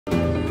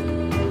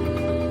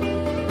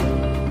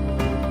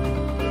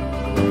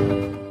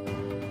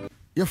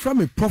your friend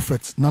me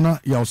Prophet Nana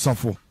Yaw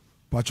Sarfo.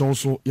 But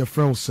also your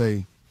friend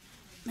say.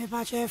 My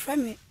patch your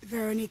friend me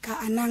Veronica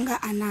Ananga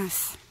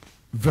Anas.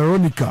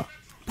 Veronica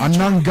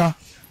Ananga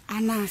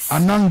Anas.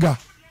 Ananga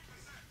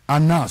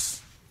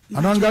Anas.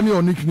 Ananga ni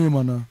your nickname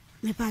ana.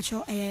 My patch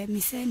me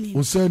surname.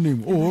 O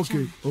surname. Oh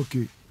okay,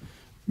 okay.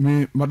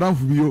 Me madam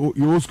for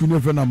you school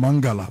never na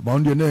Mangala. But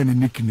on the any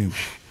nickname.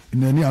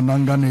 In any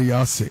Ananga ne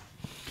yase.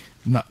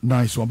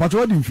 Nice one. But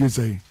what did you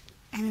say?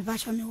 I'm a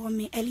bachelor, me want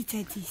me early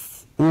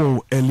 30s.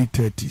 Oh, early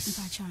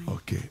 30s.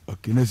 Okay,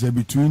 okay. Let's say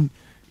between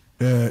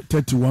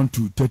 31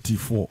 to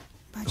 34.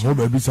 How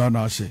baby sound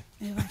ashe.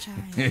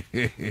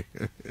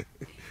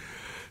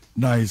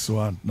 Nice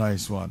one,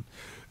 nice one.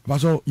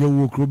 Bachelor, you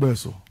work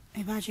Roberto.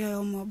 A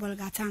bachelor, mobile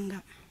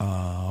gatanga.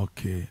 Ah,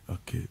 okay,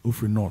 okay.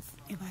 Ufri North.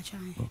 A bachelor.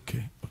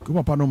 Okay. Come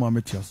up, no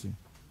mama chasing.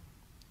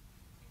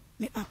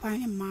 Me papa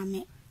and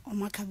mommy, or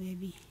my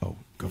baby. Oh,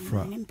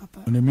 Kafra.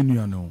 And a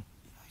minu, no.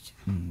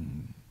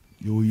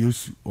 You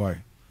use why?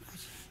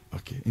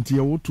 Okay. Until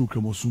you want to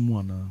come or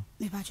someone.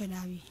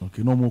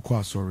 Okay, no more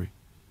qua, sorry.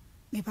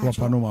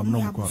 Papa no mam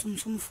no qua.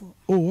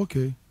 Oh,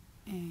 okay.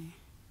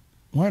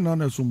 Why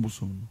not a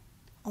sumbusum?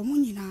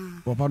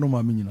 Papa no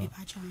mamina.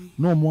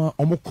 No more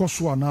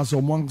omocoso and as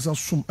a monks are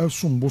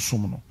some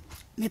bosom.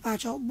 Me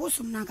pacho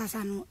bosom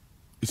nakasano.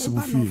 It's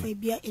a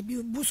fear. A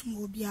bosom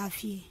will be a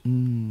fee.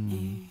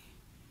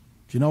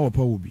 Kina wapa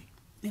will be.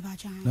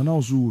 Nana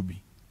also will be.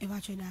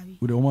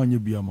 With a one you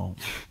be amount.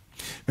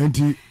 And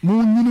the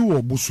moon you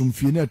know bosom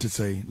fee net to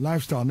say,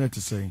 lifestyle net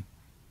to say.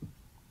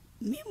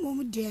 Me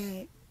mom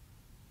dear.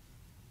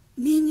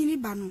 Me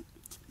bano.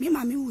 Me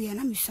mammy we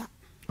and amisa.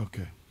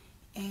 Okay.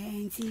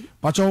 And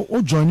but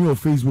I'll join your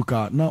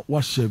Facebook now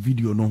watch a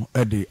video no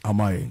Eddie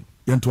am I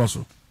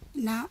yentoaso.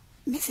 Now,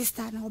 my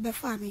sister no be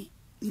for me.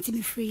 Into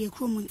me free a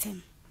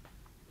cromontem.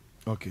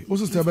 Okay.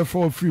 What's the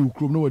before free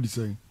chrome? No what you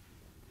say?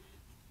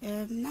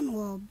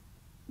 No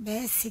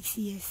be 6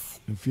 years.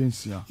 In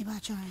Fiancia.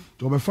 Ibacha.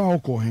 To be far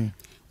call him.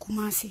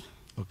 Kumasi.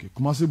 Okay.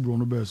 Kumasi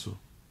Bruno Beso.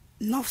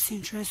 North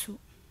Central.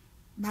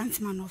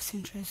 Bantman North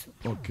Central.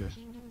 Okay.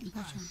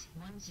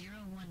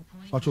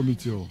 Pacho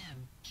meet you.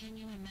 Can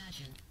you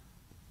imagine?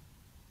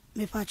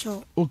 Me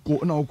pacho.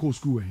 Oko na oko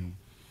school him.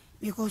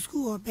 Because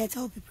school or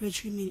better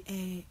preparatory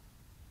mean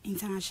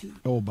international.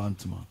 Oh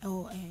Bantman.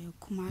 Oh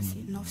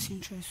Kumasi North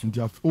Central.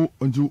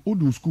 Until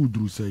do school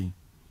do say.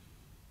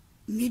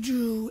 Me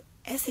drew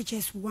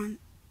SHS 1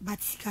 but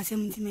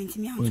kasem timenti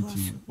me anto.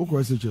 Oko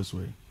SHS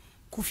way.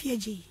 Kofi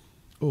J.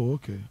 Oh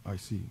okay, I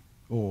see.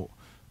 Oh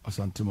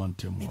Asanteman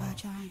Temo.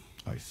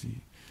 I see.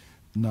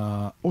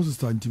 Na also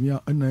start me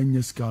and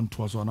I scan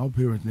twice on our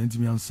parents and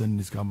me and send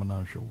this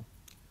camera show.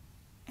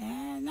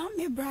 Not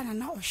me brother,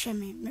 not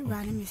Oshemi, me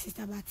brother, my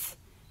sister, but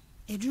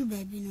a drew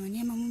baby no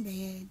near Mamma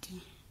Bay.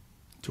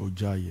 To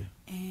Jaya.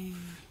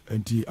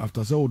 And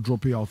after so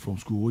drop it out from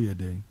school, what you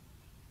doing?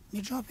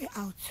 Me drop it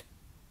out.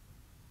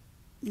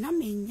 Me not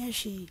mean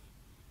she.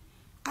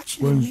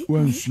 Actually,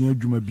 when she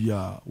had you be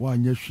why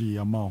yes she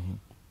amount.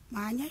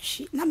 Manya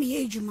she na me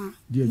ye juma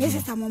me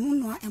sister momu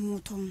no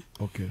emoton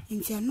okay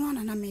nti no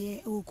na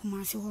me o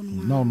Kumasi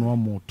hono now no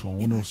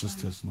moton no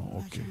sisters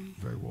no okay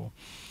very well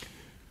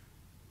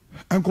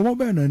and come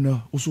on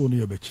na also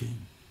no be chain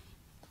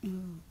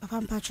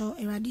papa mpacho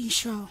eradi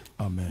inshallah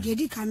amen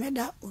dedi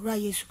kameda ora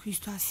Yesu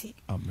Kristo ase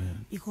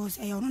amen because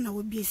e ono na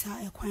we bi sa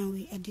e kwan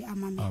we e de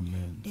amame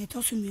amen de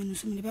to so mienu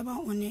so me beba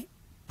one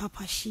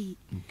papa shi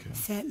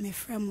se me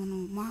frem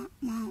no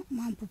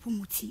ma popo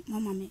muti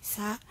mama me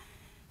sa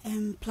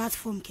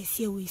platform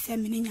kesi we say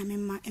me nyame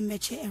ma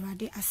emeche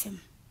erade asem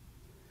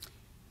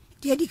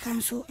de di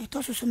kanso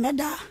etoso so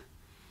meda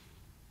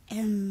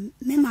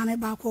me ma me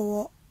ba ko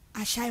wo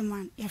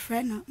ashaiman ye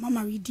friend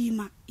mama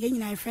redeemer ye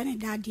nyina ye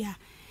friend daddy a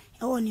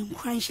e woni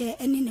nkwanhye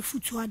ene ne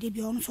futu ade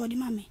bi on so de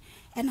mame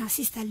e na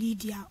sister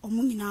Lydia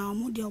omu nyina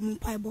omu de omu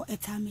paibo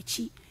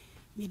etamechi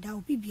me da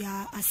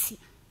obibia ase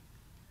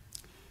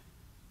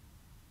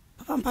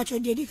papa mpacho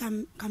de di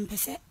kam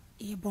pese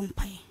ye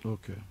bompai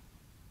okay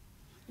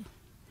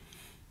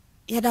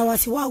yada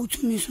wasi wa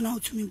utumi so na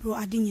utumi bro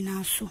ade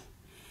nyina so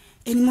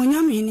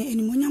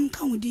enimonyam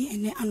ka wodi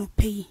ene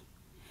anopai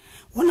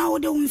wona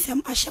wode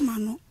wunsem ahyema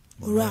no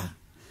ora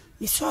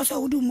me so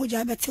wodi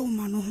moja bete wo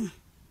ma no ho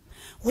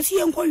wosi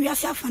yenko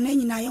wiase afa na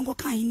nyina yenko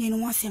kan yin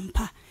ne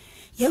wasempa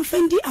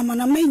yemfendi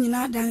amanama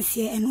nyina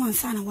danse eno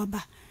ansa na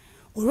waba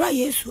ora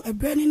Yesu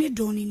ebrene ne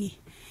doni ni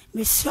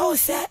me so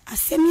se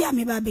asemi a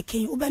me ba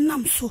beken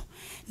obenam so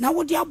na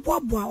wodi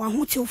aboaboa wa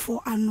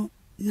hotelfo ano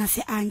na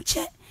se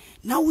anche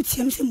na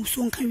wutiem se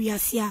muso nka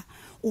wiase a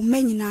o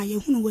manyina ye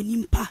hunu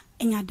wanimpa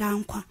enya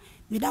dankwa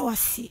me da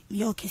wase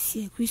me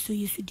okese Kristo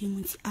Yesu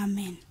dimunti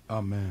amen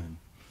amen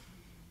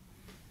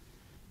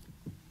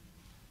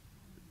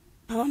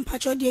papa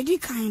pacho de di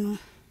kan no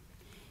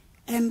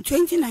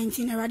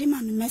 2019 already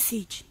ma me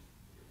message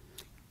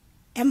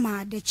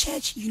Emma the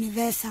church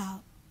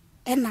universal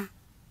ena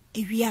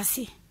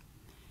ewiase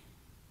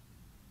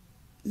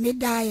me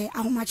dae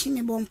ahomachi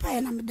me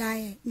bompa na me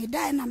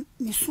dae na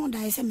me so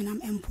dae se me nam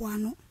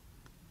empoano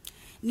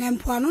na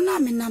mpoano na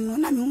me nam no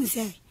na me hu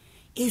se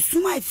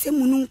esuma etse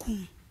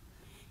mununkum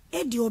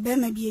e di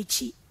obema bi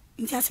echi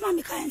nti asema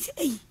me kan se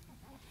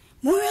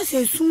mo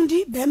se esum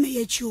di be me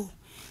echi o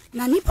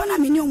na nipa na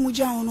meni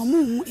omugya ono mo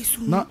hu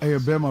esum na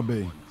bema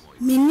be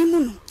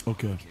menimu no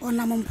okay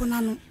ona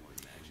mompona no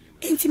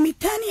enti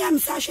mitani am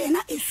sa hwe na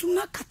esum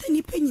na kata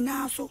nipa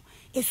nyina so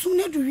esum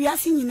na du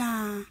wiase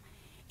nyina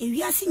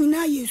wiase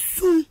nyina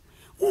yesum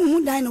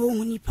hu dan na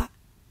wo nipa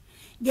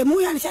de mo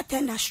yan se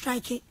tender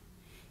strike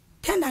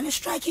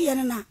ye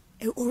na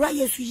ora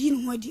yesu yi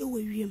no adi e wo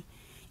wiem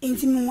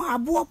enti mo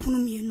abo pono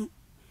mienu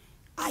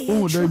aye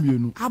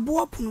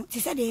abo pono ti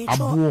se de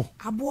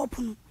abo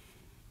pono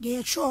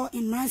de cho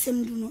in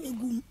ransom do no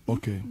egum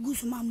okay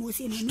gusuma mo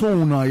se no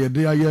stone na ye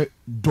de aye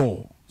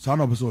door sa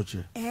na obeso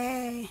che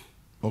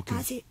okay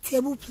as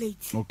table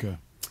plate okay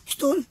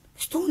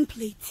stone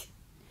plate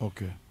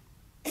okay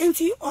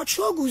enti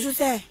ocho gusu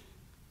say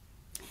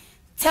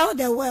tell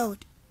the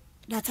world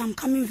that I'm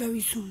coming very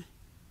soon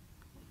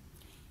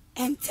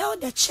and tell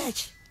the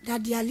church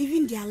that they are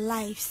living their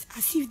lives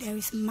as if there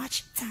is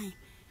much time.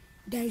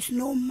 There is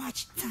no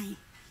much time.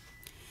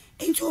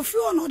 Into a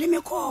few no they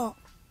make call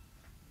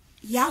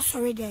Yaw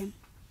Sarfo them.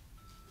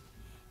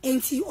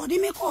 Into or they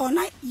make call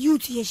na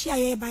youth ye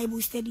share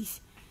Bible studies.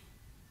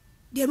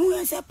 They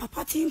know say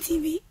Papa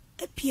TV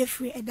a peer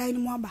free a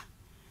dynamo ba.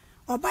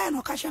 Or buy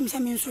no cash am say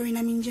me sorry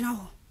na minjina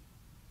ho.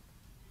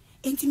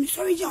 Into me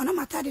sorry je ona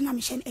matade na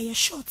mission a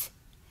short.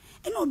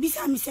 And no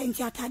bisa me say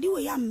into atade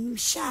we am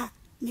sha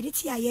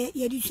mediti aye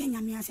ye di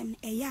nyame asem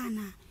eya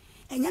na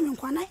enya me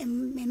nkwana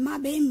emma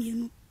ba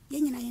emienu ye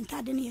nyina ye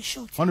ntade ne ye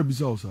short ana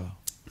bisa o sa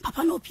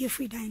papa no pie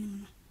free dine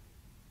no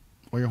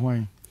oye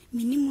hwan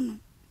minimu no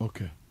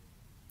okay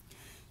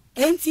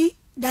enti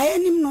daye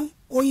nim no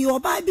oyi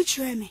oba bi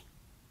kire me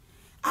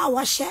a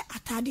wa hye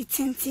atade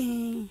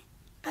tenten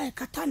a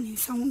kata ne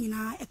nsa ho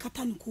nyina e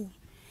kata ne ko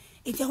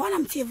enti wana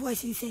mtie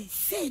voice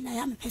say na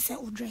ya me pese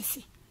o dress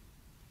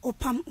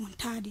opam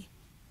ontade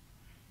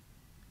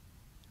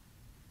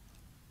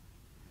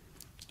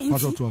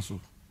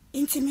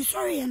Inti me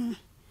sorry no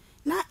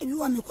na ebi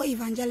wa me kwa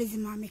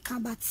evangelism a me ka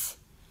but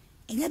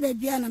enye ba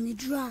bia na me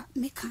dru a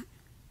me ka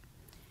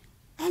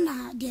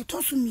ena de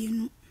tosu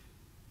mienu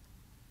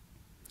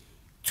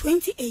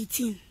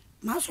 2018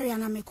 ma sorry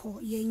na me ko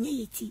ye nye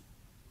yeti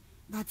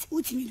but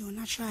utimi do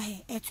natural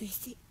hair e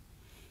twist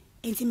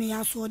enti me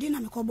ya so de na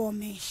me ko bo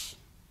mesh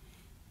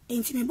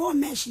enti me bo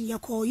mesh ye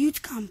ko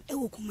youth camp e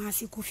wo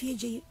Kumasi kofi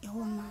eje e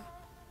ho ma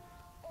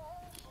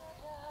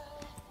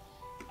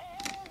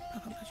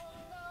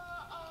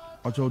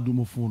Acho do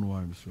my phone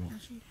why me so.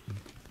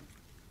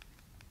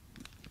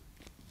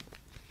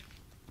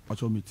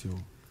 Acho me tell.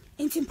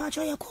 Intim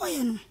pacho ye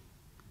koye no.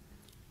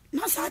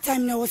 Na sa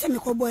time na wo se me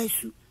ko boy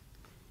su.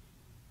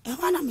 E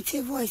ho na me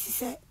tell voice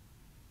say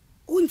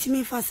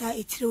untimi fasa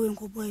etire we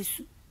ko boy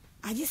su.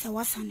 Aje se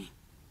wasane.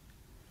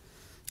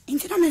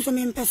 Inti na me so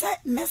me mpese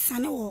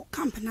mesane wo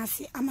camp na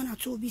se amana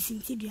to obi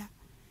sintidua.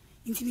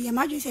 Inti me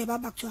imagine say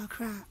back to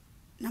Accra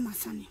na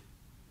masane.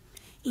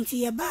 Inti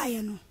ye ba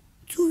ye no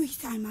 2 weeks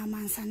time I'm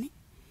answering.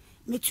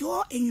 Me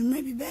too, and you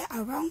may be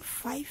around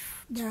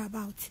 5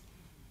 thereabout.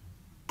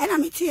 And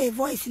I'm a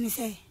voice and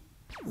say,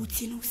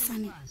 Utino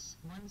Sunny.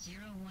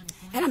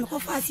 And I'm a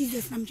coffee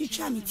scissors and I'm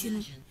teacher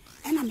meeting.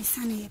 And I'm a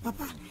sunny,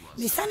 Papa.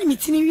 Me sunny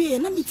meeting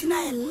and I'm meeting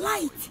a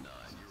light.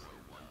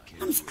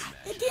 I'm saying,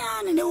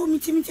 and they will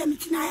meet me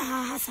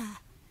ha hasa.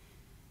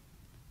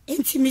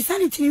 And me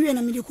sunny tin and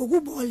I'm a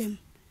good ball him.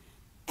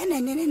 And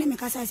then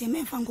make us as a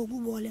man from good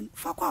ball him.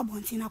 Fakwa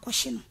bontina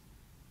question.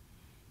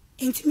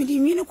 Enti me di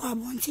mienu kwa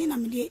bonti na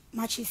me di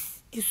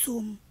matches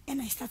esum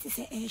and I started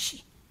say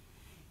eshi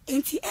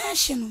enti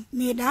eshi no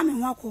me da me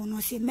ho akọ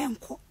no se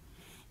menko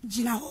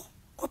gina ho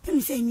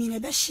kopim se nwi ne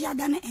be hia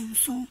da na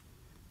enso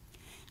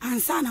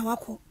ansa na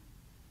wakọ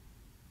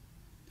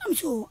nam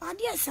so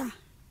adiesa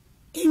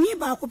enwi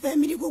ba ko pe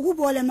me di gogu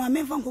bole ma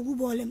me fan gogu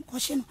bole ko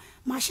hye no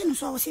ma hye no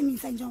so wo se mi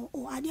nsa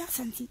o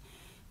adiesa nti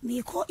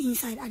me ko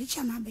inside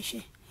adicha na be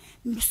hye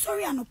me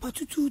sorry anopa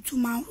tutu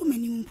ma hu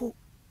mani mpo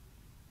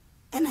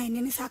and I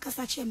nene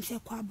sakasa chem se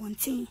kwa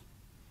bontin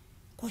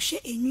ko hye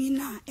enwi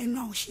na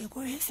eno a wo hye ko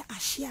hye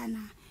ahia na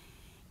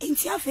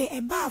enti afa e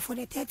ba for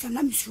the third time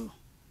na misuro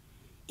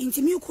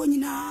enti mi ko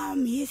nyina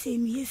mi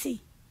yese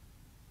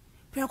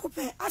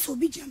preocupe aso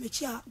bi jam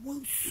echi a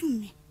wo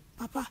sumi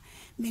papa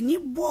me ni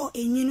bo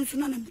enwi no so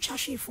na me twa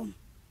hwe fom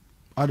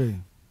ade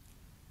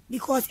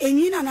because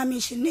enwi na me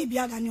hye na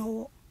bia da ne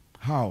owo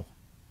how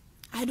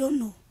I don't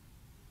know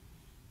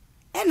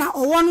ena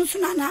owo no so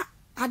na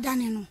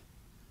adane no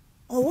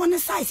owo ne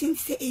size nti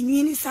se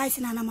enwi ni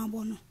size na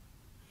mabo no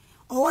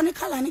owo ne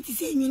color nti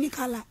se enwi ni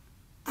color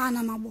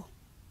ana mabo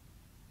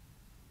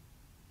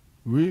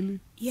really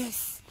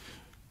yes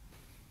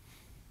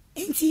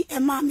enti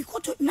ema mi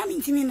koto na mi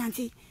ntimi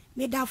nanti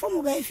me da for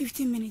mo be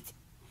 15 minutes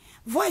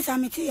voice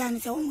amete ya ne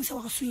se wo se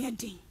waso ye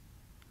den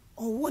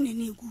owo ne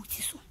na egu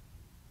ti so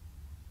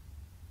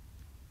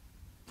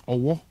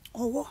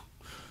owo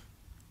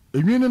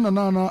enwi ne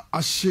na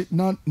ahye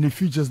na ne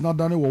features na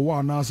dane wo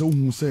wa na se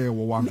hu se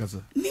wo wa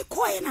nkasa mi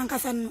koye na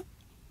nkasa no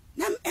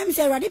Nam em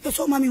say Radi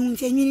person mami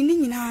hunte nyini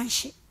nyina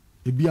anhye.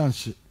 Ebi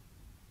anhye.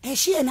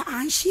 Ehye na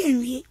anhye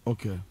enwie.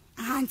 Okay.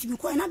 Aha nti me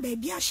ko na ba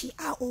bi ahye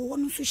a owo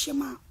no so hye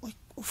ma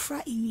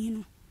ofra enwi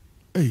no.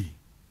 Hey.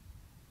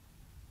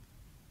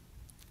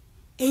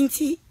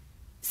 Enti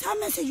some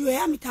message we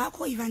am ta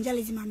ko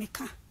evangelism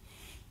ameka.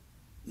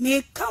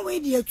 Me ka we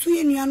de atu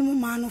enuanu mu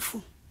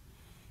manofo.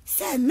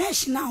 Say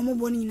mesh na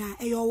omobo nyina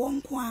eyo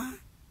wonko a.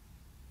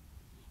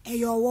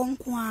 Eyo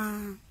wonko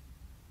a.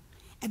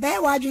 Ebe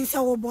wa adwin say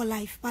wo bo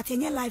life, but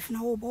enye life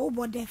na wo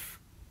bo death.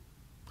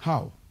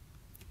 How?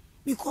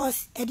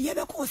 Because e de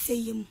be ko say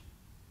yem.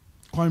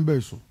 Coin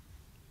beso.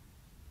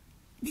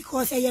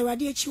 Because e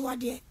Awurade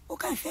achiwade. O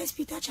kan 1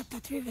 Peter chapter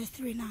 3 verse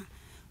 3 na.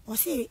 O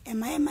say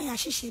ema ya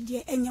hyehye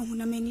de enye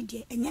hunamani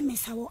de enye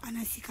mesawo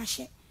anasika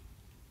hye.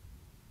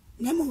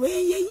 Nemo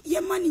we ye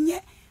mani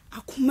nye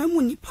akoma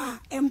mu nipa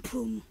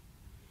empro mu.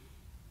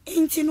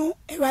 Enti no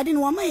Awurade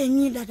no wama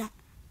yenyi dada.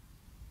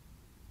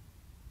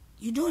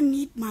 You don't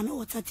need mama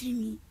water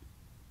me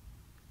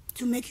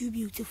to make you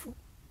beautiful.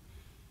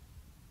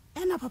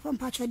 And a papa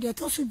patch de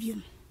tosu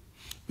biom.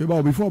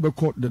 Before we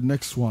call the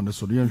next one,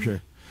 so the young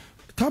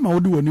time I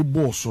would do any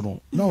boss or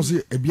no. Now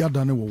say a bia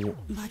dane wo.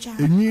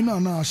 Enyi na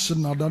ahye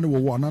na dane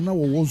wo na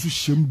wo wonso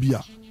hyem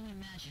bia.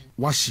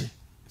 Wahye.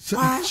 Se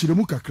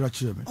chiremu kakra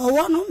kire me.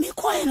 Owo no me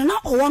koye no na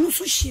owo no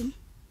so hyem.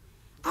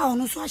 A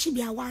ono so ahye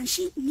bia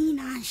wanhye ni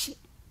na ahye.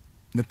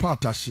 Ne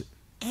part ahye.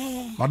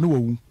 Ba no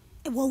wo.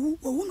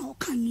 Wo no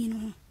kan ni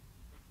no.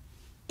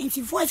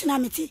 Enti voice na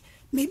meti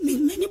me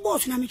ni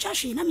boss na me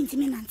twahwe na me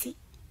ntimi nante.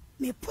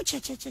 Me po che.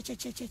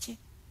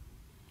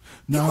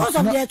 Because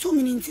of their 2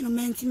 minutes no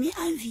meant me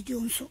and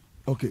video so.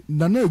 Okay,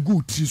 na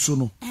good ti so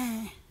no.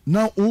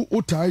 Now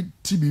o tie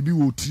ti bibi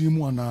wo tri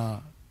mu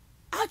ana.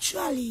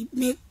 Actually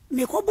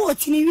me ko bo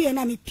tini wi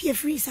na me pie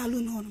free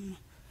salon no.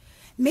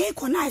 Me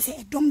ko na say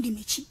edom di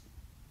mechi.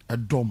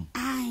 Edom.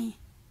 Ai.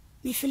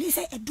 Me feel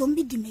say edom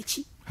bi di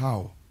mechi.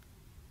 How?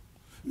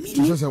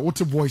 You say what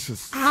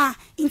voices?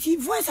 Inti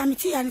voice am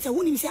ti and say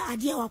woni say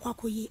ade a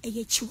wakwakoye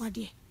eye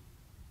chiwade.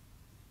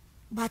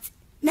 But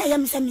na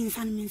yam say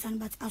minsan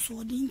but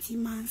asodi inti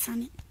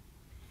mansane.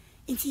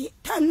 Inti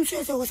tan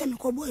so say wo say me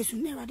ko bo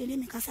esu na rade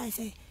me kasa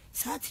say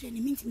sa tire ni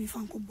minti me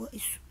fan ko bo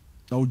esu.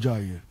 Na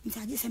ujaye.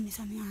 Inti ade say me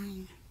sane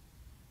ai.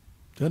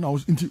 Then I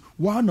was inti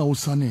wa na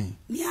usane.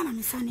 Me ana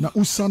me sane. Na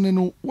usane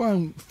no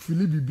wan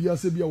Philip bibia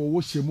se bia wo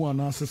hyemu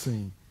ana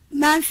asesen.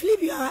 Man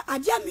Philip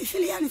adia me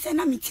feel and say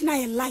na me tina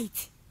a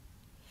light.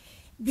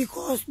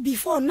 Because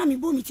before na me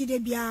bo me ti de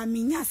bia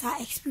me nya sa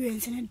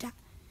experience ne da.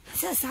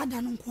 Say sa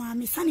da no kwa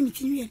me sane me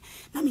tinwe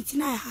na me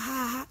tina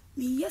ha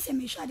me yese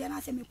me hwade na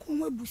say me kon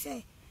wabu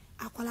say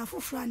akwala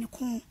fofora ne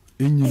kon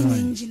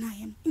enjina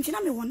yem. Nti na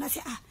me wona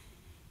say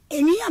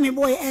enwi ya me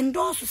boy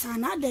endorse sa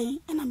na dan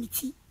na me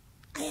ti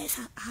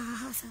ayesa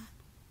ha sa.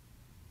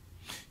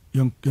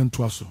 Young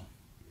to aso.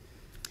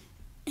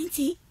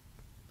 Nti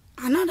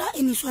another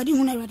iniswadi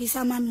huna Awurade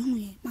sa ma me hu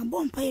ye ma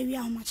bompa ye wi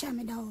a ma cha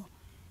me da ho.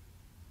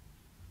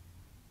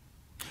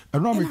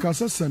 And now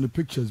because I send the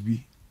pictures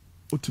be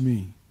what to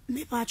me.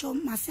 Me pacho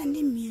ma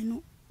sending me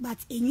no, but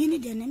enyi ni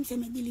de nem say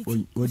me delete.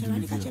 What do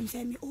you catch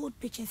say me old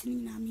pictures ni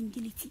na me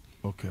delete.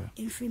 Okay.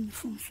 In free me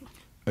phone so.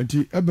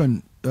 Enti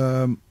eben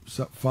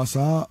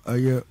fasa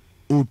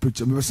old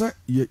picture me say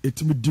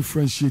it me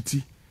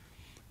differentiate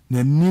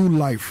the new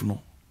life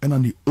no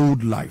and the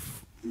old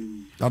life.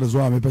 That is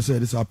why me say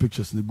this are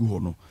pictures ne go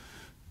no.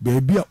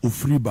 Baby a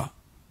ofriba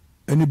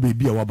any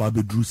baby a waba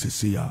be drew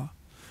sese ya.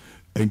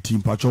 And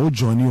team patch all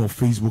join you on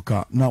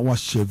Facebook now watch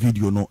share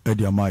video no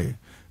edi amaye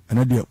and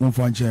edi mon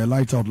fan share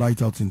light out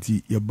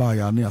inti ye buy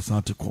ya na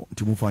asante ko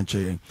nti mon fan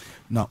share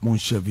na mon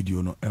share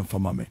video no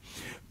enfama me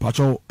patch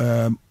all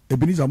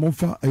Ebenezer mon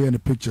fa the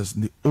pictures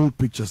the old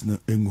pictures na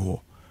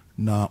engo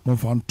na mon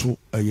fan to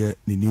the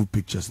new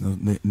pictures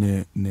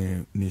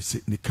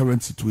ne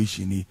current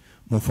situation ni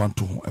mon fan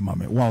to ho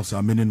emame whilst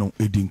amene no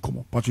edi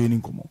nkomo patch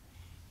eni nkomo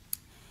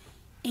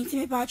inti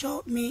me patch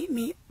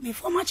me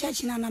former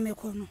church na me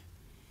ko no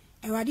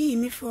Awurade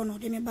me fro no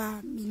de me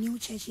ba me new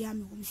church ya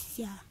me hom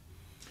sisia.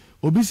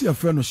 Obisi a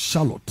friend of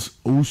Charlotte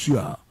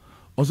Oduro.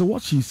 Also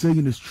what she's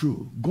saying is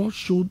true. God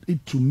showed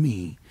it to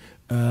me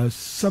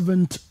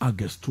 7th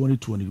August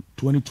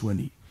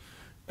 2020.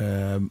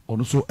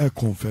 Ono so e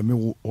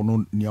confirm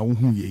ono nia wo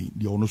hu ye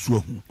de ono so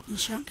ahu.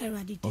 Inshanka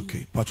Awurade.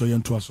 Okay, patcho ye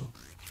nto aso.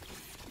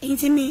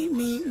 Inti me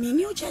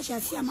new church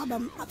asia maba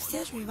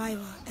upstairs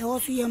revival. E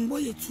also ye mbo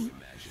yeti.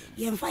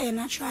 Yemfa ye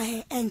natural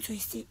hair and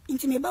twist it.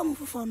 Inti me ba mu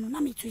fofo no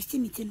na me twist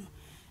me ti no.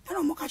 E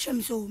no mo ka kire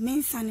me so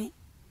mensane.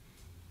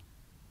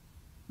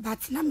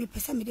 But na me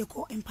pese me de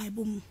ko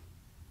empaibo mu.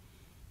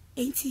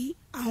 Enti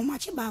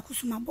ahomache ba ko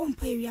so ma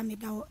bompa area me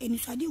da o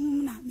enisade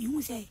hu na me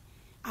hu say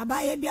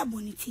abaya bia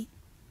boniti.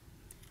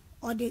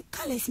 Or the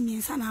colors me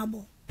nsana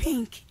abo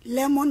pink,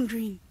 lemon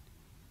green,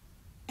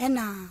 and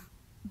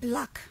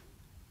black.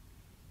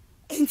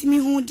 Enti me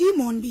hu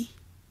demon bi.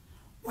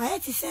 Why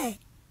it say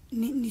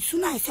ni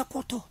suna ese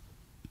koto.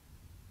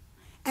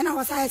 And I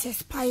was a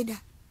spider.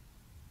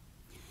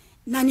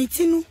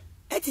 Nanitinu,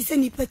 it is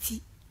any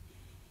petty.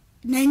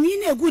 na nwi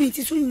na egu ni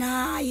ti so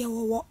na ye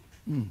wowo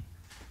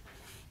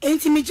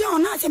enti me je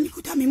ona se me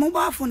kuta me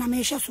mobile phone na me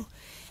hwe so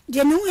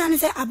de me hu ya ne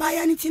se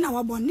abaya ni ti na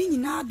wabɔ ne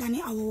nyina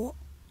dane awowo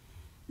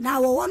na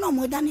awowo no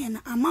mo dane na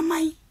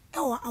amaman e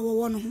wo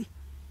awowo no ho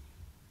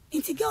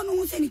enti girl no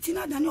hu se ni ti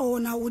na dane awowo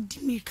na wodi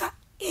mirika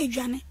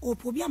edwane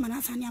opo bi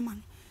amana sane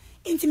amano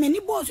enti me ni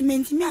boss me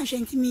enti me ahwe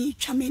enti me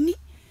twa mani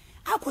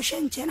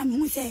akohwe nche na me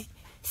hu se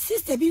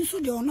sister bi nso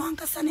de ono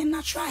ankasa ne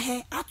natural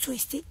hair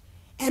atwist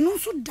eno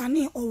nso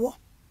dane owo.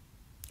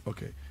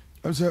 Okay,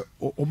 I say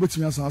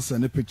obetimi asa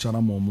send a picture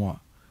na momo a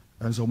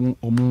enso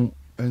omo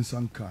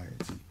ensanka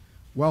eti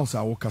whilst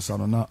I work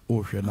asano na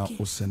ohwe na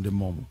o send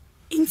momo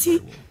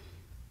inti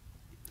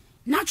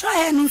natural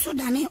hair no nso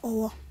dane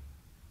owo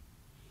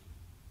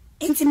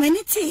inti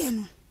mani tie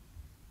no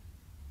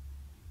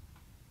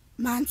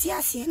manti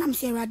ase na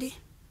mse rade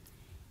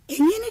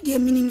enyi ni de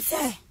minim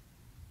se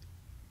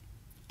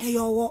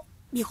eyowo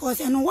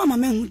because eno wa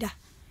mama hu da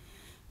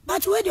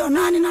but we dey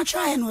ona ni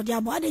natural hair no dey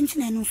abo adenti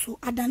na eno so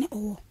adane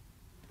owo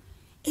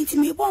enti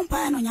me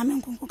bompa no nyame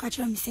nkonko ka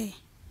kira mi se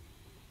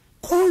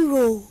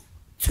konro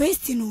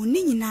twist no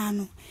ni nyina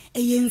no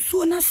eye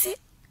nsuo na se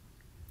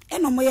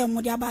eno moye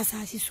mo dey aba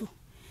asase so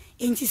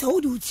enti se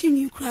wo dey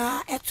utimi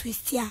kra e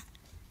twist ya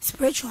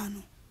spiritual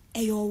no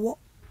eyowo.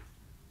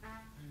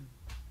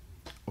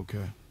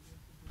 Okay,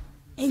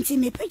 enti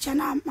me picture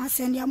na ma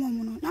send ya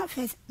momo no na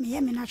first me ye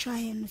me natural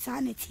hair no sa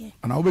na tie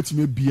and I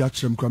obetimi bi a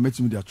chrem kra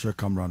metimi dey a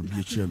camera no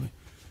bi chrem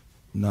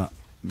na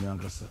me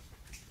angasa.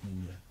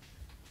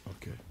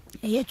 Okay.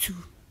 Eyetu.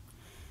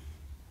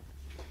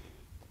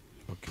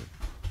 Okay.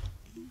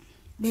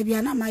 Baby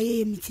ana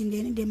maye meeting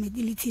dey dem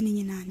delete ni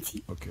nyina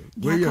anti. Okay.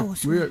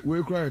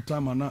 We cry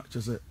time ana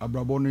chese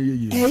abrabo no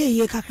yeye.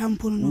 Yeye kakra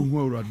mpono no. Hu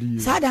awrade ye.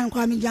 Sada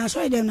nkwa me jan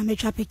so dem na me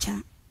twa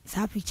picture.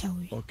 Sa picture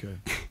we. Okay.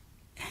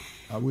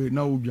 Awe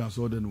na wo bian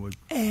so den we.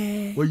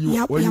 We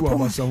you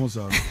abasa ho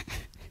sa.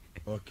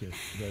 Okay,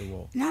 very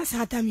well. Na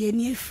sa tam ye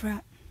ni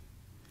efra.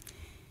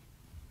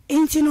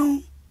 Enti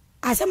no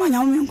asema nya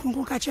wo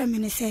nkonko ka kira me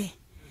ne se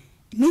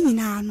ni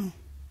nyina no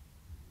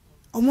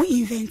omo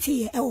invent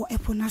ye ewo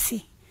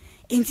eponase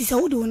enti se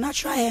wo do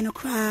natural hair no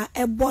kra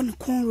ebo no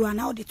konro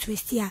na wo de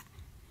twist ya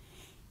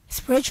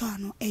spiritual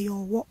no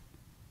eyowo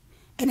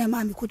ena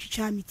ma me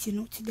kotwitwa meti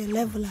no to the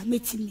level a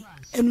meti me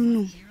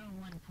enunu.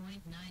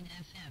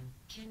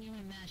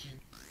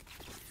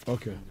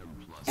 Okay.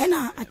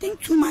 Ena I think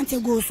 2 months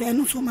ago so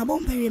enu so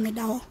mabon pere me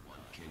da ho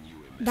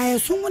da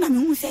yesumu na me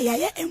hu se ya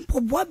ye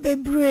empoboa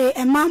bebre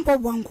e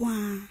mampoboa nko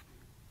a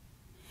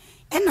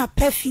ena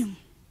perfume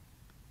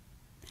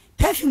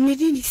ni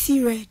di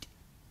see red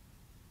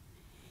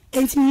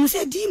enti me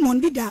say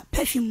demon bi da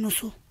perfume no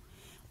so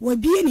wa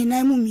bie ni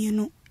nan mu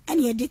mienu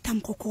ene ye de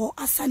tam kokko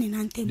asa ni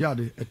nantem ya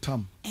de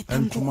etam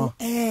entuma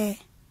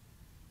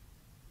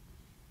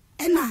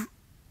ena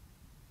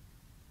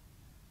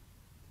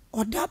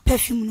oda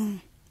perfume no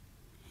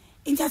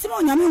enti asema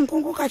onyame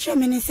nkonko ka kire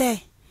me ne say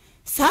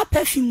sa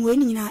perfume we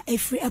ni nyina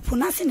efri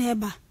eponase na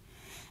eba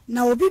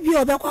na obi bi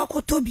obekwa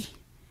akotobi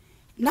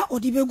na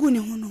odi begu ne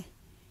ho no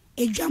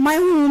edwaman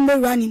hu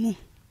mbewura ni mu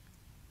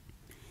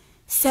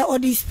se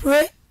odi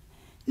spray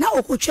na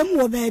okotwem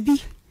wo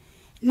baabi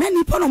na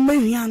nipa no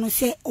mahua no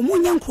se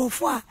omunya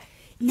nkrofo a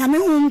nyame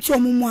hu mti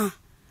omumu a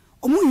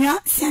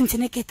omuhua sent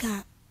ne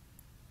keka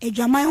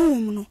edwaman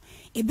hu no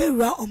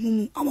ebewura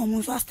omumu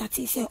amomu so start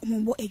se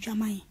omumbo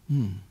edwaman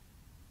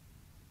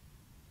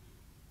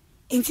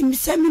enti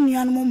misemi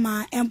nuanu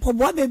ma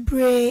empoboa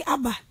bebre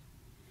aba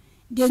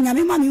de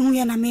nyame ma me hu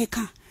ye na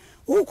meka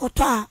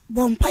ukoto a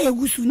bompa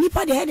yegusu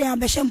nipa de ede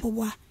abehye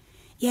mpoboa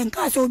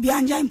yenka se obi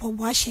anja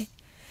mpoboa hye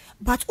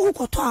but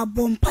ukoto a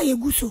bompa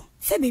yegusu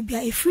se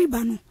bebia efri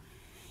ba no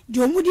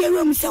de omudi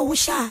ewem se wo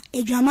hya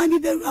edwama bi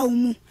bewura wo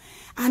mu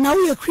ana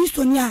wo ye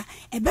kristoni a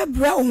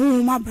ebebra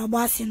ohun ma brabo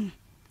ase no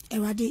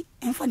ewade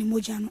emfa ni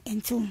moja no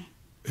ente.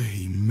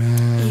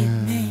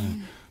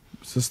 Amen.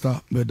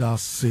 Sister beda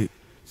se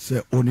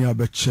oni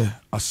abeche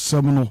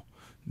asem no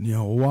ne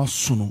o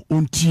aso no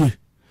ontie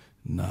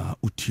na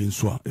utie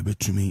nso a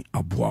ebetumi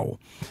aboa wo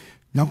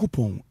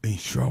Yakupon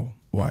enhirawo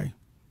why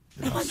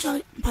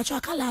pacho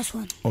last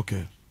one.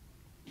 Okay.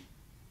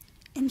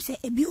 Say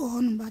ebi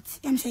on but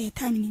say a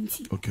time in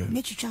tea. Okay.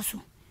 Me chicha so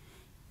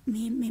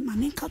me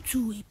mamenka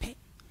two pe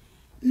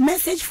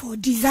message for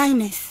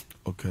designers.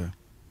 Okay.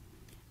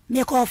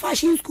 Me call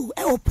fashion school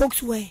e o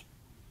Pokeswear.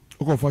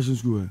 Okay, fashion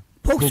school.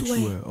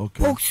 Pokeswear.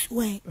 Okay.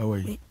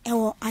 Pokeswear. E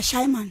o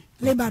Ashaiman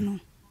Lebanon.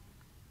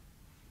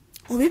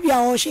 Obi bia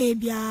o she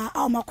bia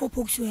a ma ko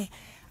Pokeswear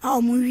a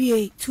o mu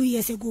wie 2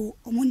 years ago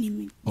o mu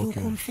nimi you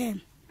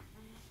confirm.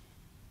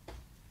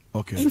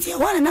 Okay. Inti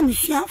one na me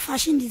hia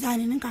fashion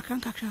design nin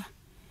kakra.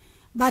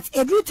 But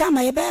every time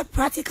I be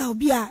practical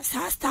bia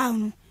sa style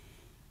no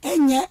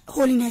enye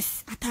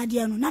holiness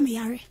atade no na me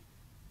yare.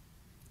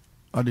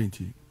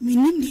 Adenti.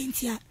 Minim de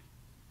ntia.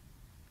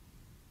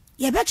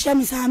 Ye be kire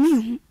me sa me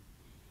hu.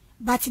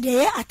 But de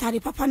ye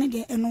atade papa ne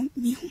de eno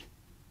me hu.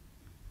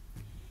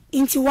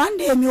 Inti one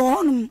day me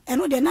honum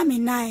eno de na me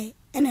nai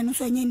ene no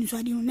so enye ni so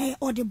ade no na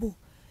audible.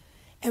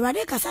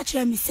 Ewade kasa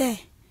kire me say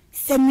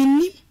se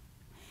minim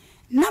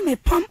na me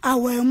pam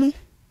awamu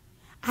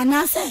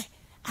ana se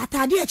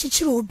atade a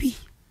chichire obi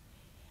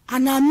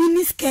ana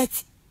mini skirt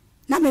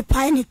na me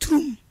pae ne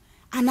trum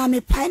ana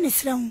me pae ne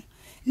srehu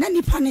na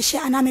nipa ne hye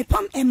ana me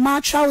pam e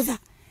ma trouser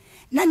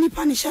na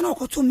nipa ne hye na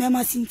okoto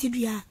mema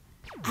sintidua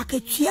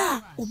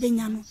aketua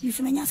obenya no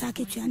nfimenya sa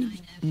aketua ne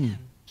bi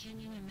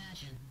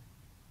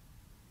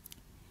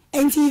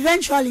and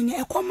eventually ne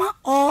ekoma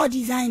all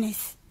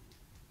designers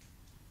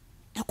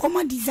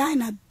ekoma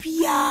designer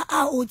bia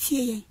a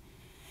otie yen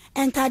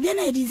entade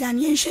na design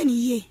yenhwe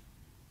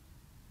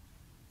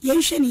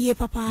ne ye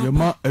papa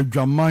yema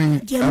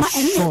adwaman yema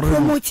ene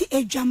promote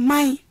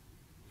adwaman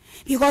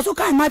because you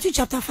can Matthew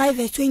chapter 5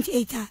 verse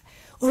 28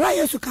 ora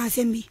yesu kan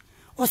sembi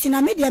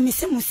osina me dia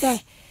mesemu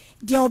se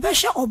dia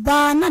obehwe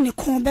oba na ne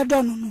kon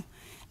bedo no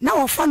na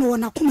wofa no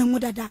na koma mu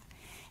dada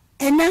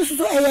enen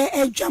so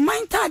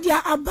adwaman tade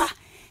aba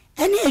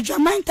ene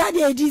adwaman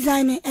tade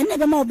design ene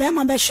be ma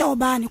obema behwe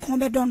oba ne kon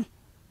bedo no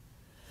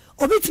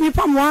obitimi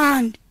pam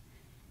one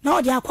na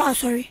odi akwa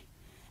sorry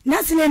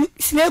na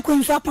sine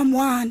queen so pam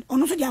one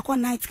ono so di akwa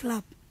night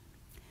club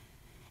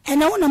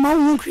ene wona ma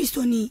wu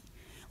Kristo ni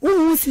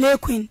wu sine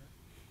queen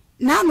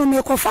na no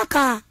me kofa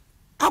ka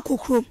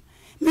akokrom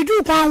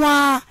medu kwa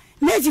wa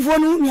mejifo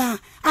no mia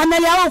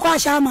amelia wo kwa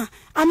shama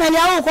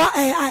amelia wo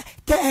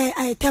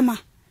kwa tema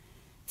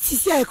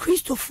sisi ai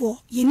Christopher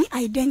yeni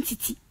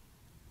identity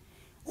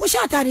wo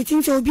sha tare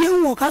tin se obi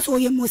enwo ka so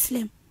ye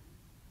muslim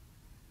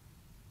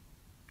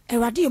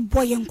Erade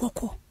boy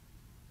nkoko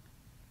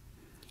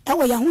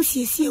ewo ya hu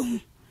siesie hu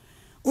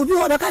obi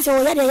wo beka se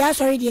wo ye de ya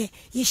sorry de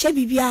ye hye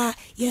bibia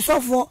ye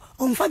sofo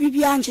onfa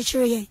bibia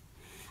nchechire ye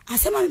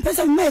asema me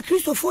pesa me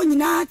Christopher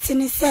nyina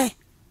tene se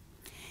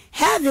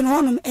heaven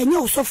honum enye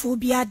osofo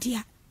obi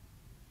adia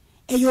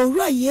eyo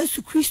wura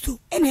Yesu Kristo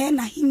ene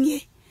na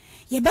hinie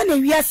ye ba na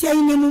wiase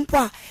ahine mu mpo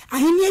a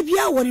ahine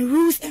bia wo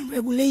rules and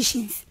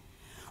regulations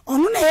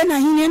onu na ye na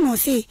hinie no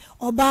se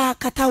oba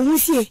kata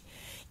hunsie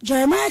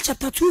Jeremiah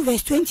chapter 2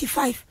 verse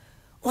 25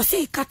 or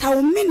say kata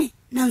o mini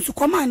na nsu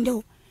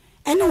commando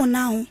ene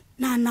wona ho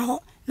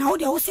na ho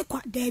de wo se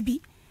kwa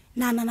dabi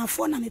na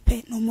nanafo na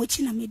mepe no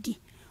mochi na medi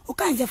o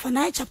kan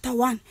Zephaniah chapter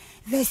 1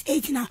 verse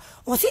 8 na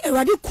o say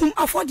erade kum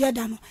afode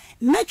da no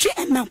metwe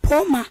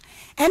emapoma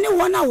ene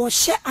wona wo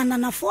hye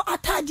ananafo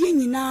atade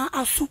nyina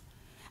aso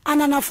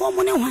ananafo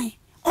mo ne hwan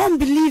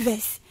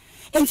unbelievers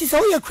enti so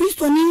ye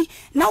Kristo ni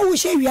na wo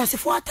hye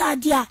wiasefo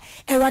atade a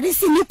erade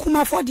si ni kum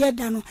afode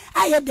da no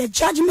aye the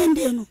judgment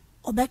day no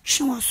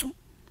obetwe waso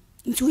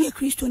enti wo ye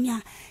Kristo ni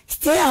a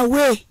stay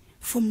away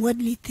from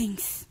worldly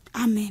things.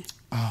 Amen.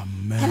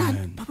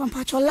 Amen. Papa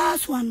mpacho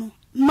last one no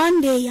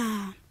Monday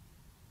ya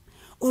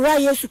ora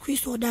Yesu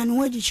Kristo da no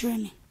waji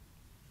chirene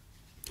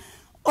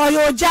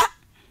oyoja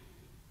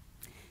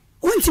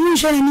untimi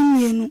nhwe ni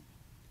mienu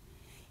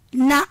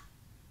na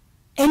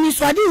eni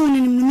swadi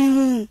uni ni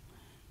hu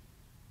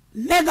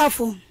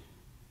megaphone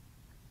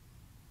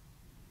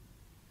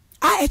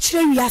a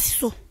echire wiase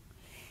so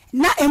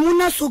na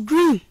emuna so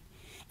green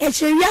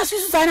echire wiase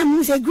so sana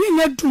mu se green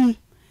na dum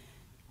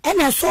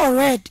ena so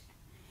red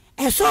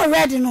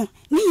no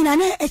ni nyina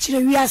na echire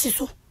wiase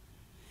so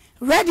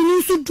red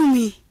ni so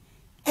dumi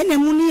ena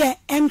mu ni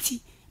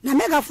empty na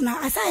megaphone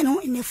aside no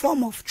in the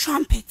form of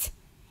trumpet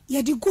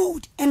ye the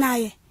gold ena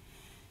ye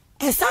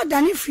esa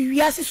dani free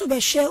wiase so be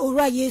share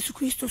ora Yesu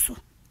Kristo so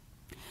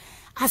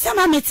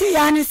asema meti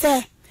ya ni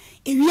se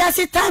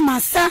ewiase time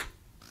asa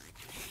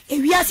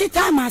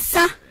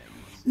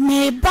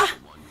meba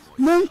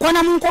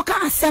munkona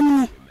munkoka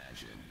asem no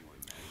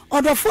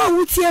odofo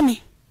awutie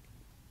me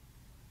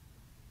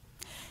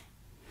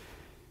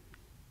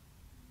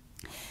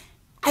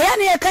aya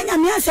ne kanya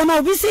mi asema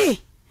obi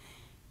si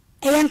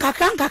eyen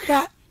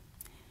kakra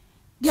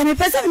de me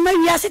pese me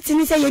wiase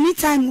tini se any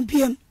time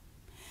biem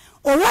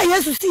ora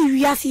Yesu si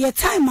wiase ye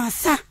time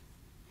asa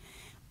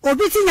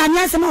obi ti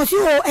nyame asema o si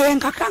o eyen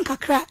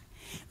kakra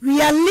we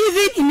are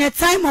living in a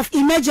time of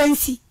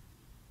emergency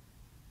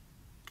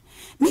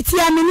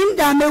mitia minim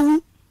da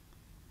mewu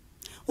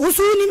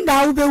osu nim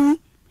da ubewu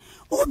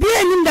obi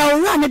enim da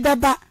ora ne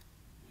beba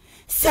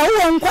se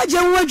wo nkwaje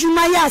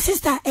wadwuma ya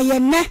sister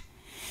eyenne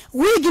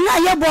wig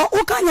na yebo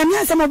uka nyame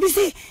asema obi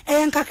si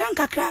eyen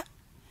kakra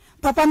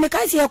papa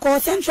mekasi e ko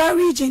central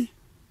region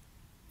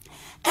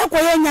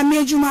ekoye nyame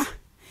adwuma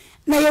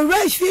na ye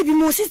rush fi bi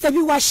mo sister bi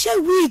wa share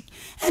wig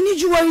any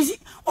jewelry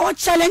or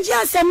challenge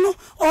asem no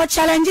or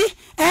challenge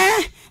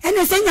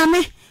ene se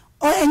nyame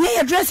o enye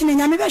ye dress ni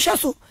nyame be hwe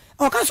so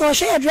o ka so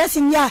hwe ye dress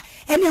ni ya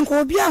ene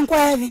nko obi anko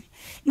heaven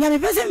nyame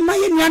pese ma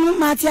ye nuanu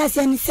mati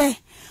ase ni se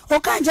o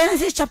ka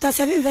Genesis chapter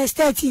 7 verse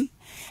 13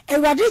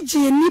 ewade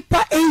je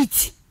nipa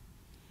 8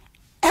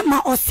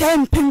 ema o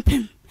sem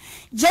pimpim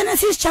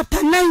Genesis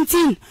chapter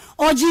 19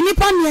 o je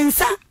nipa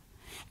miensa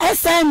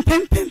esem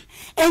pimpim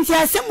enti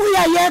asemu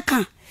ya ye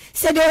ka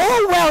say the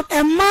whole world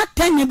and ma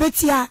 10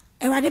 betia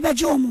ewade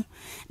beje omu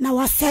na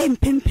wa sem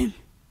pimpim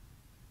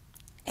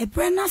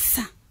ebrena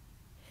sa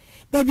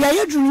baby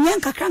ayedru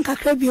nyen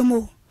kakra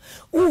biemo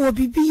wo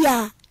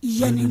bibia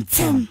ye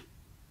ntem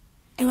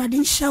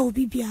Eradin shall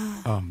be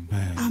bia.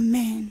 Amen.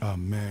 Amen.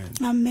 Amen.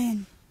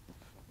 Amen.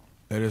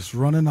 It is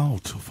running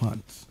out of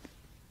funds.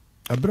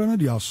 Abrana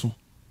di aso.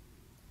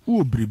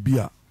 Wo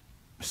bribia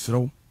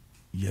srew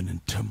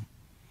yenentem.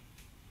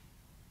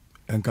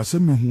 Enka se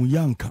mehu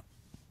yanka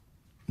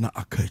na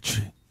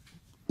akachire.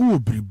 Wo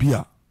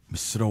bribia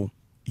srew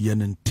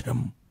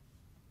yenentem.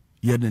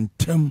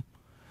 Yenentem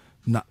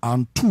na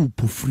antu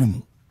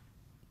pofrimu.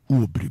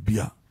 Wo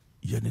bribia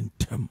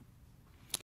yenentem.